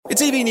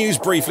It's EV News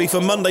briefly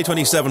for Monday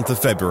 27th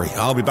of February.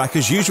 I'll be back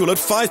as usual at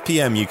 5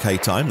 p.m. UK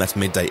time, that's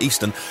midday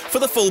Eastern, for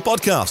the full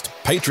podcast.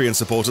 Patreon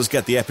supporters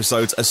get the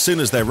episodes as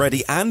soon as they're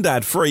ready and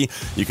ad-free.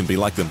 You can be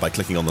like them by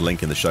clicking on the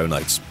link in the show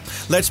notes.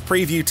 Let's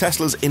preview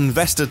Tesla's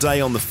Investor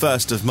Day on the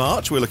 1st of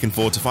March. We're looking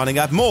forward to finding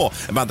out more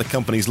about the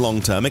company's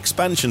long-term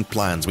expansion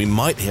plans. We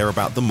might hear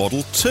about the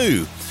Model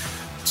 2.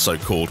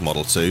 So-called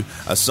Model 2,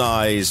 a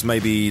size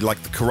maybe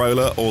like the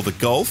Corolla or the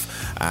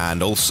Golf,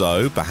 and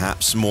also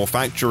perhaps more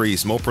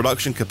factories, more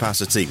production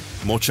capacity,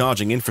 more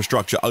charging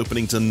infrastructure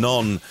opening to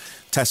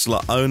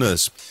non-Tesla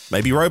owners,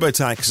 maybe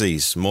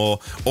robo-taxis, more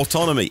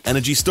autonomy,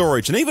 energy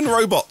storage, and even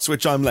robots,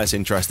 which I'm less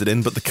interested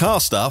in, but the car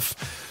stuff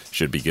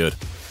should be good.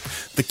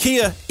 The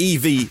Kia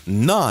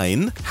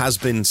EV9 has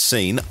been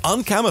seen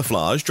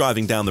uncamouflaged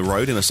driving down the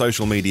road in a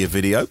social media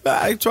video.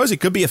 I suppose it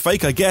could be a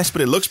fake, I guess,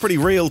 but it looks pretty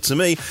real to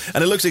me,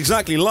 and it looks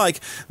exactly like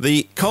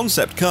the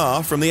concept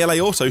car from the LA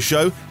Auto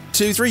Show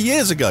 2-3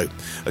 years ago.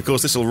 Of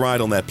course, this will ride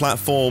on their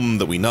platform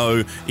that we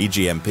know.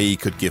 EGMP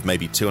could give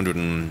maybe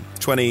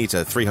 220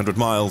 to 300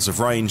 miles of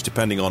range,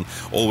 depending on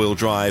all-wheel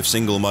drive,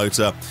 single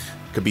motor.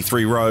 Could be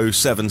 3-row,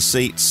 7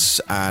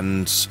 seats,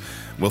 and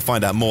we'll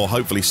find out more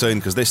hopefully soon,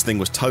 because this thing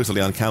was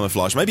totally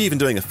uncamouflaged, maybe even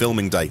doing a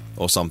filming day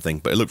or something,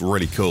 but it looked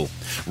really cool.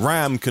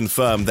 Ram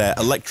confirmed their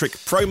electric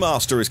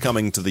ProMaster is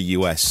coming to the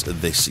US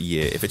this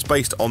year. If it's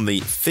based on the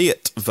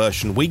Fiat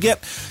version we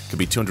get, could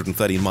be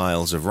 230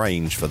 miles of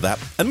range for that.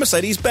 And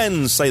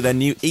Mercedes-Benz say their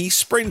new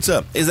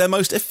eSprinter is their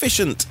most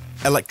efficient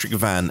electric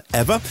van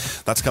ever.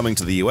 That's coming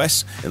to the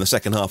US in the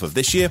second half of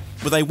this year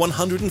with a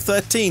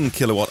 113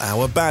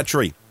 kilowatt-hour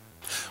battery.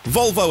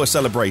 Volvo are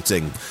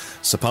celebrating,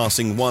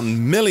 surpassing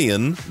 1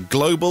 million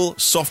global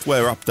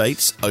software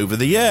updates over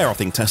the air. I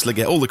think Tesla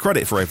get all the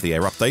credit for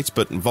over-the-air updates,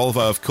 but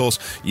Volvo, of course,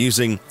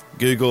 using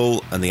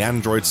Google and the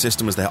Android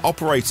system as their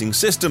operating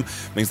system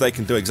means they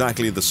can do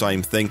exactly the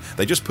same thing.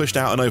 They just pushed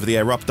out an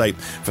over-the-air update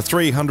for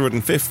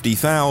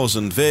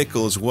 350,000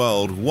 vehicles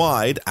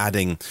worldwide,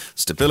 adding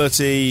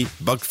stability,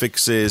 bug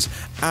fixes,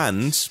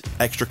 and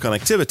extra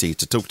connectivity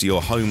to talk to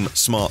your home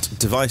smart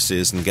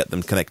devices and get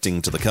them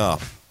connecting to the car.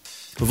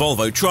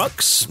 Volvo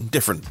Trucks,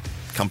 different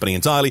company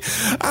entirely,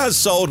 has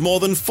sold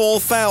more than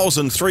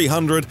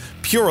 4,300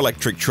 pure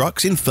electric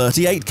trucks in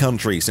 38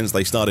 countries since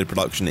they started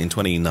production in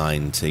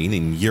 2019.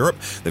 In Europe,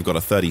 they've got a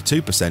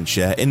 32%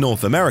 share. In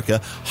North America,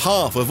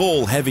 half of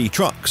all heavy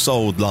trucks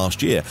sold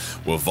last year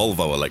were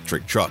Volvo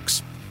electric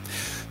trucks.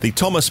 The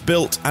Thomas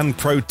Built and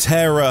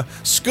Proterra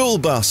school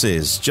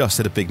buses just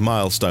hit a big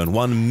milestone.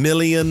 1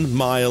 million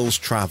miles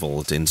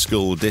travelled in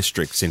school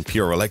districts in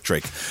pure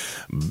electric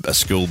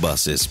school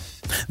buses.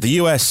 The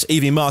US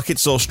EV market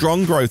saw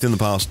strong growth in the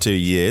past 2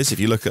 years. If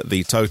you look at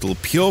the total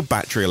pure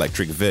battery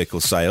electric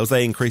vehicle sales,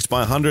 they increased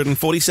by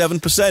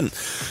 147%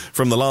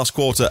 from the last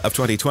quarter of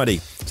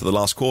 2020 to the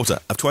last quarter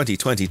of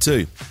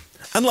 2022.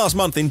 And last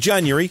month in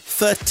January,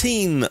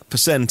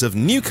 13% of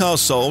new cars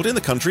sold in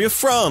the country of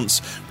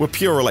France were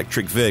pure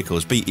electric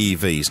vehicles,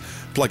 BEVs.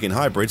 Plug-in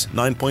hybrids,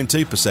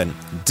 9.2%.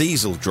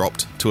 Diesel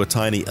dropped to a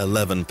tiny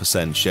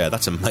 11% share.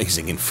 That's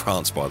amazing in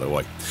France, by the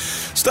way.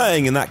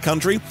 Staying in that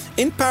country,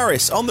 in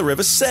Paris on the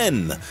River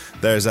Seine,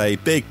 there's a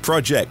big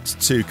project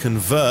to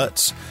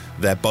convert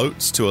their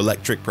boats to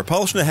electric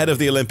propulsion ahead of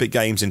the Olympic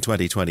Games in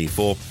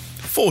 2024.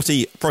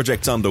 40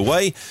 projects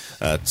underway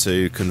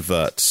to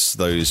convert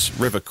those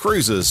river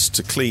cruisers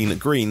to clean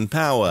green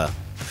power.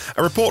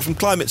 A report from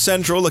Climate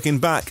Central looking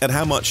back at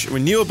how much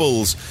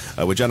renewables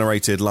were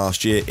generated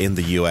last year in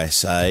the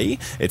USA.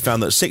 It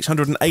found that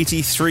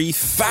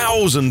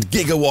 683,000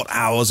 gigawatt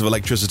hours of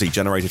electricity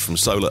generated from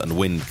solar and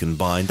wind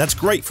combined. That's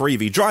great for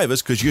EV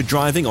drivers because you're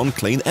driving on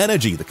clean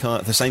energy.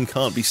 The same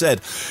can't be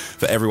said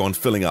for everyone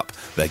filling up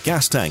their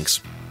gas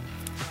tanks.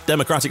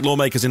 Democratic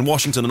lawmakers in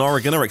Washington and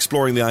Oregon are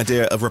exploring the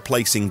idea of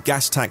replacing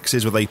gas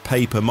taxes with a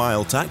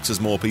pay-per-mile tax as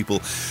more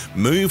people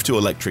move to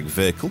electric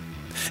vehicle.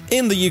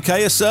 In the UK,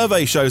 a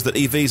survey shows that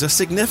EVs are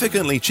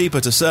significantly cheaper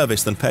to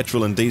service than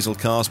petrol and diesel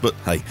cars, but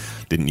hey,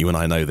 didn't you and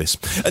I know this?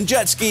 And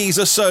jet skis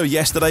are so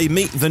yesterday.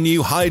 Meet the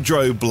new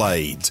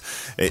HydroBlade.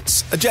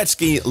 It's a jet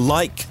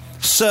ski-like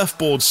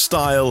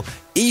surfboard-style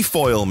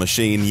e-foil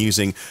machine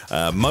using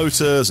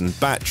motors and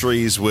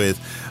batteries with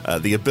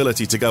the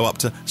ability to go up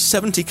to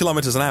 70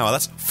 kilometres an hour.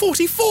 That's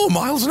 44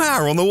 miles an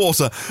hour on the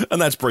water, and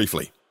that's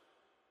briefly.